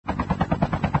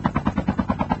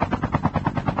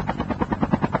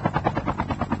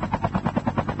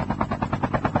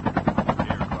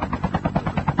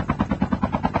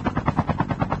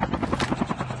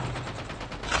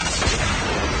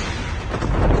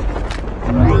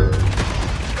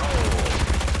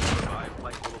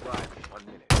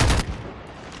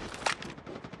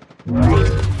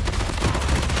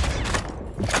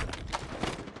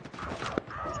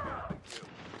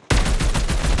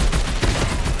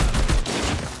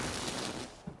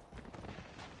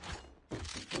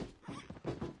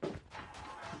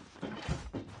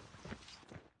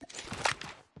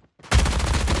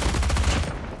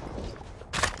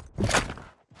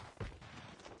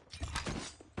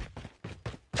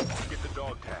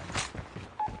dog tag.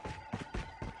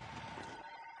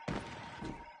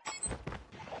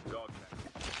 Dog tag.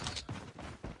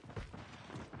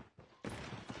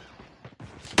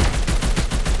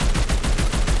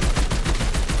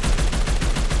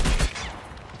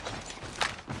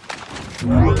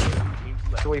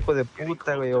 Güey, hijo de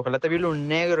puta, güey. Ojalá te viole un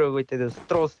negro, güey, te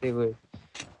destroce, güey.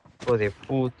 Hijo de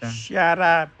puta. Shut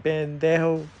up,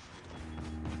 pendejo.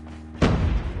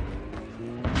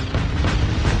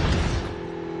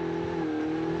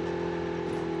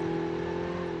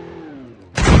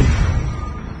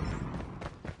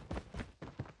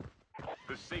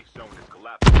 The safe zone is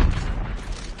collapsing.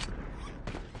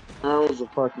 That was a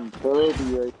fucking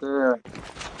baby right there.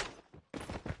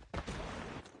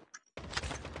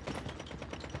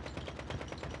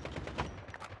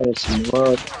 That's some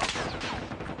luck.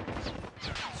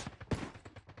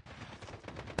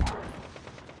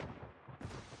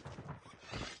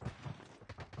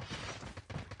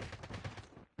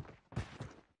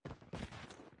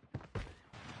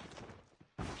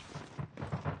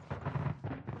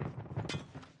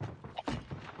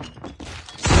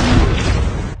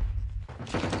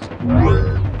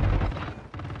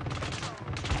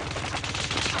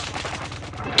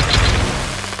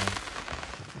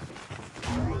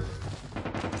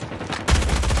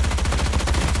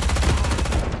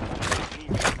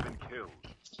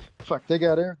 Fuck, they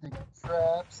got everything.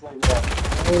 Traps, they got.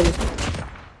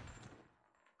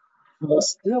 They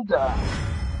still die.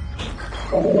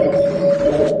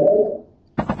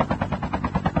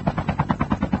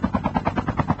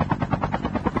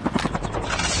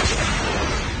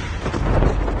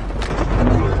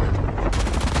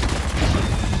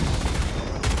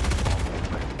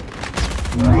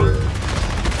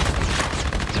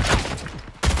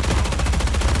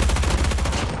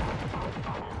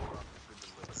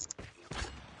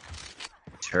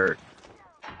 Hurt.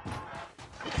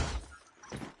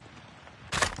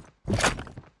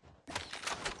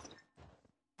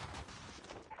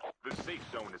 The safe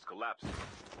zone is collapsing.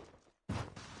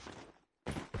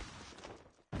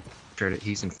 Sure,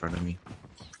 he's in front of me.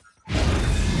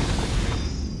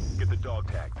 Get the dog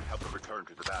tags and help them return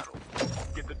to the battle.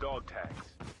 Get the dog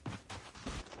tags.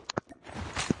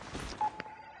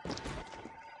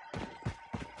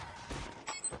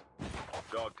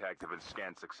 Dog tags have been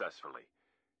scanned successfully.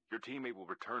 Your teammate will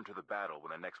return to the battle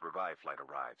when the next revive flight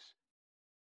arrives.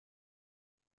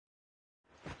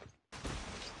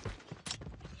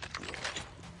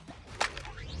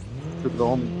 Took the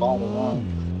only bottle on.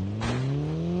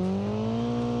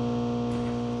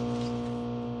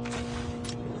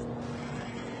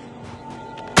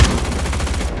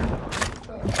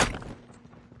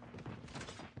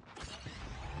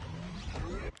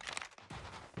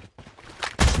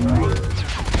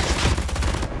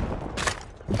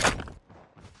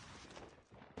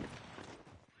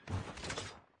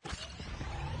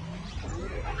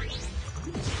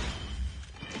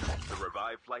 The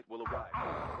revive flight will arrive.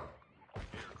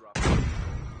 Airdrop.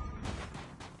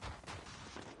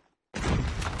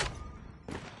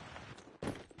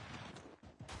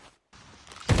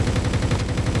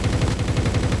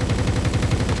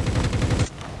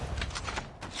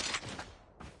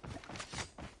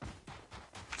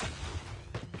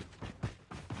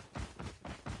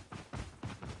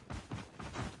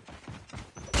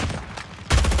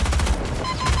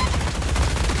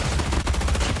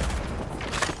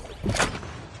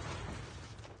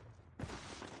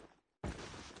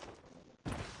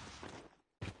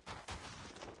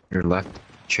 Your left,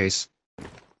 Chase.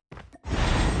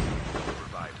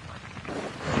 Revive flight.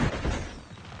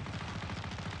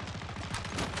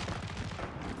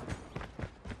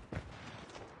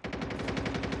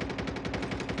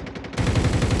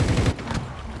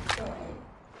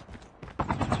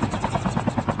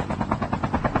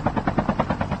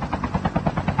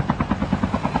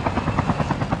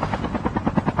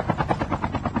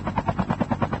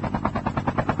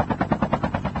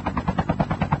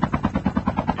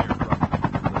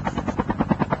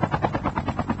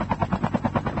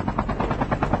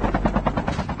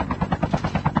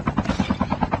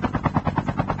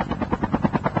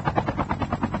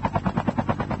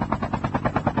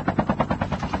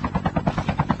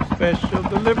 Special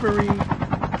delivery.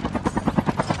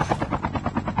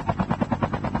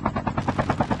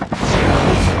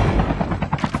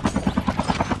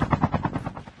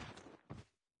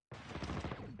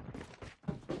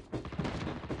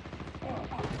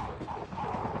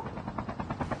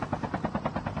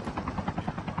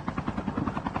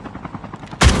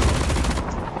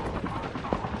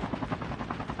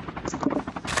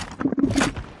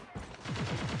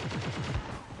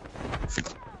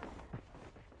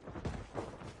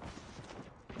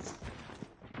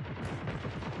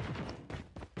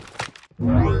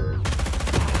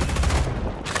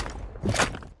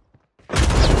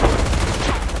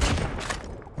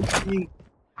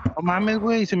 No mames,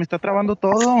 güey, se me está trabando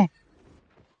todo.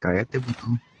 Cállate, puto.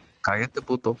 Cállate,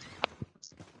 puto.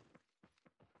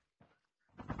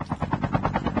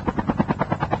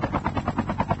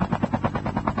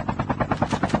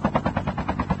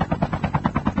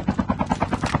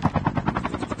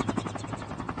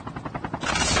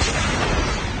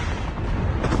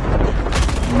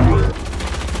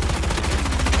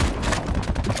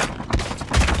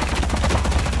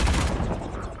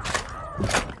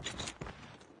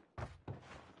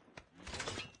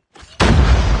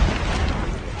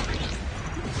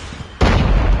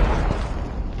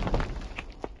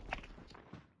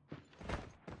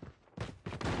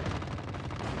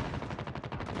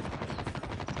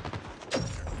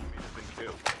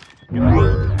 Get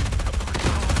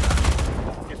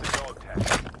the dog tag.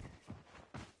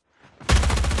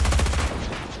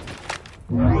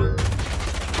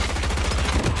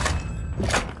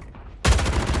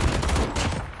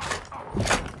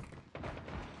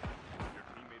 Your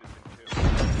teammate has been killed.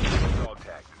 Get the dog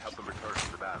tags and help them return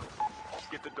to the battle.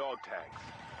 Get the dog tags.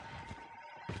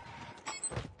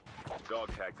 Dog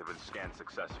tags have been scanned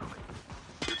successfully.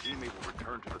 Your teammate will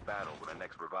return to the battle when the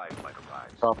next revive flight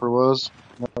arrives. Copper was.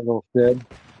 That little shed.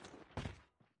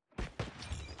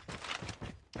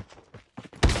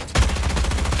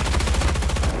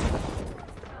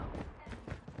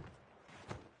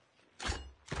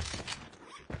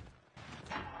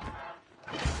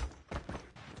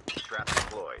 Trap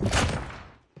deployed.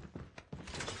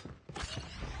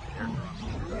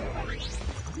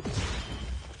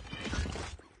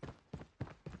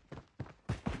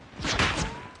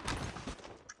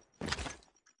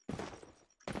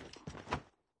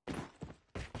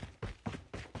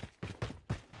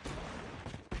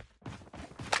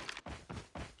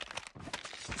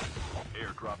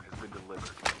 Airdrop has been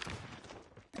delivered.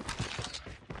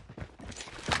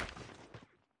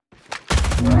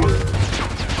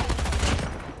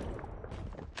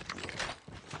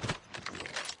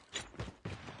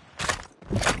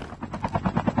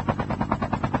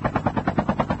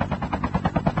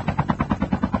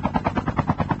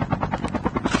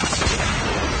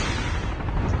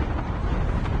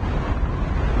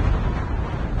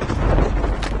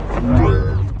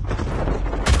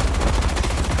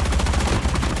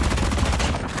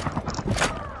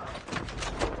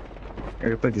 I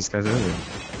already played these guys earlier.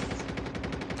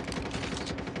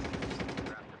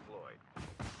 Trap deployed.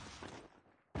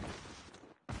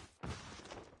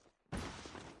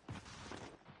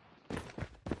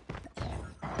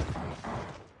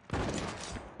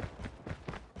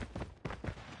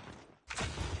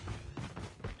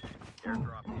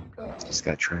 Airdrop. He's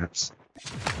got traps.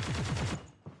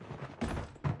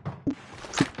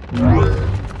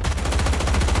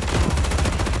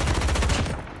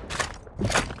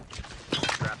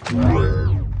 Trap deployed.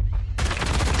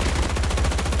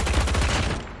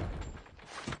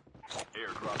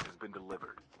 Airdrop has been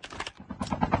delivered.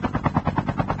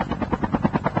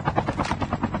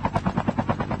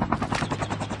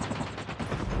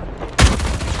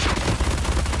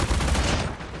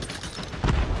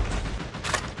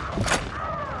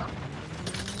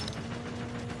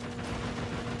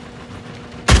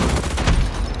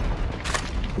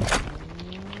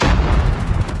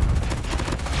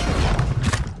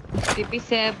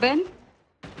 CP7.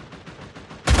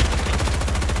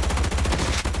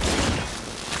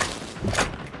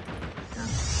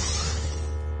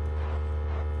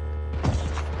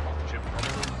 Chip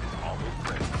terminal is almost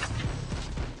ready.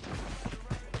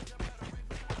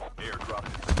 Airdrop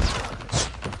has been delivered.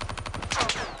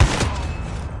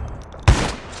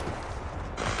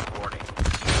 Warning.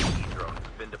 EE drone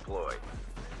has been deployed.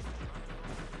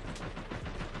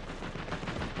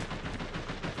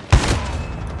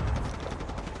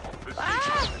 The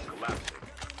station is collapsing.